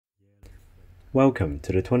Welcome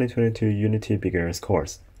to the 2022 Unity Beginners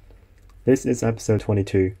course. This is episode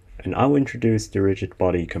 22, and I will introduce the rigid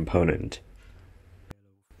body component.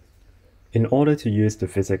 In order to use the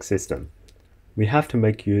physics system, we have to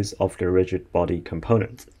make use of the rigid body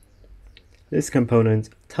component. This component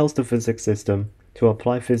tells the physics system to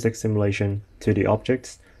apply physics simulation to the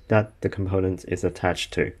objects that the component is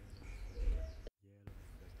attached to.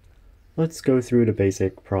 Let's go through the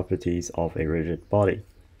basic properties of a rigid body.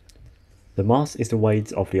 The mass is the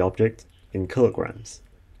weight of the object in kilograms.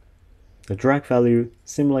 The drag value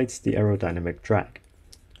simulates the aerodynamic drag,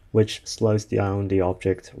 which slows down the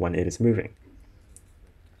object when it is moving.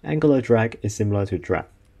 Angular drag is similar to drag,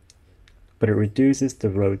 but it reduces the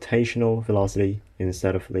rotational velocity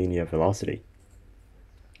instead of linear velocity.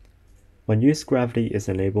 When used gravity is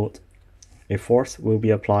enabled, a force will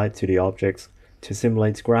be applied to the object to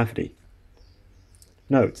simulate gravity.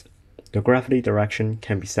 Note, the gravity direction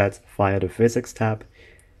can be set via the Physics tab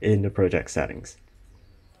in the project settings,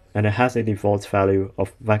 and it has a default value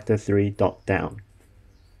of vector3.down.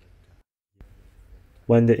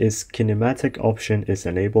 When the kinematic option is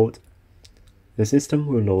enabled, the system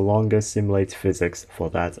will no longer simulate physics for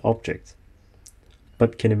that object,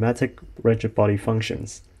 but kinematic rigid body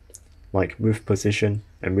functions, like move position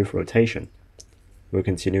and move rotation, will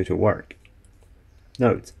continue to work.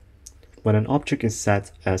 Note, when an object is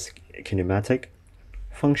set as kinematic,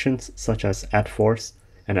 functions such as add force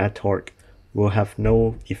and add torque will have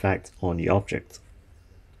no effect on the object.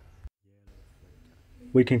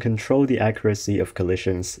 We can control the accuracy of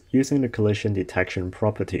collisions using the collision detection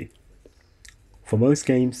property. For most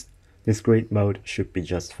games, discrete mode should be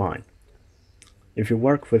just fine. If you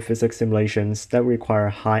work with physics simulations that require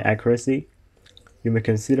high accuracy, you may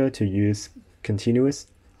consider to use continuous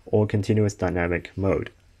or continuous dynamic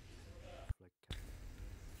mode.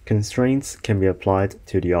 Constraints can be applied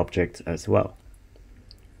to the object as well.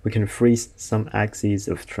 We can freeze some axes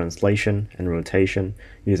of translation and rotation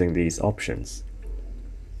using these options.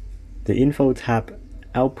 The Info tab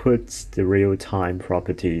outputs the real-time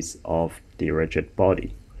properties of the rigid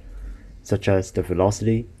body, such as the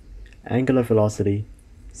velocity, angular velocity,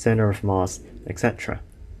 center of mass, etc.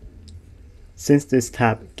 Since this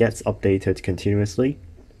tab gets updated continuously,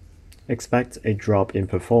 expect a drop in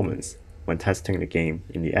performance when testing the game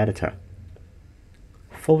in the editor.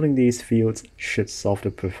 Folding these fields should solve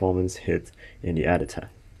the performance hit in the editor.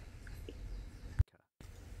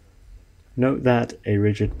 Note that a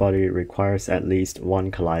rigid body requires at least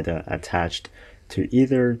one collider attached to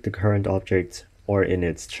either the current object or in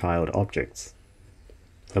its child objects.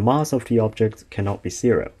 The mass of the object cannot be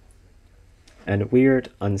zero, and weird,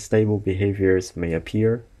 unstable behaviors may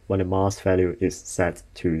appear when the mass value is set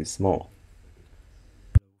too small.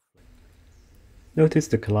 Notice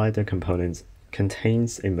the collider component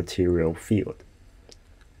contains a material field.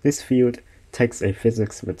 This field takes a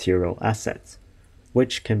physics material asset,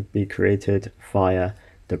 which can be created via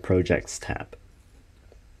the Projects tab.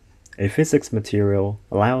 A physics material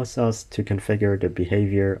allows us to configure the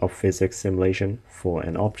behavior of physics simulation for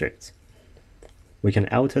an object. We can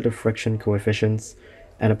alter the friction coefficients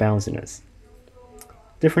and the bounciness.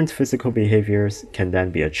 Different physical behaviors can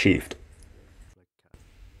then be achieved.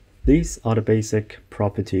 These are the basic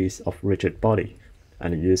properties of rigid body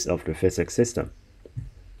and the use of the physics system.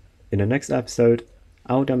 In the next episode,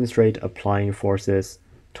 I'll demonstrate applying forces,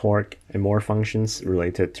 torque, and more functions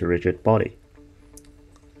related to rigid body.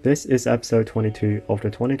 This is episode 22 of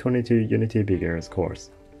the 2022 Unity Beginners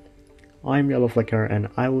course. I'm Yeahlowflicker and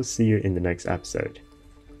I will see you in the next episode.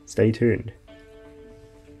 Stay tuned.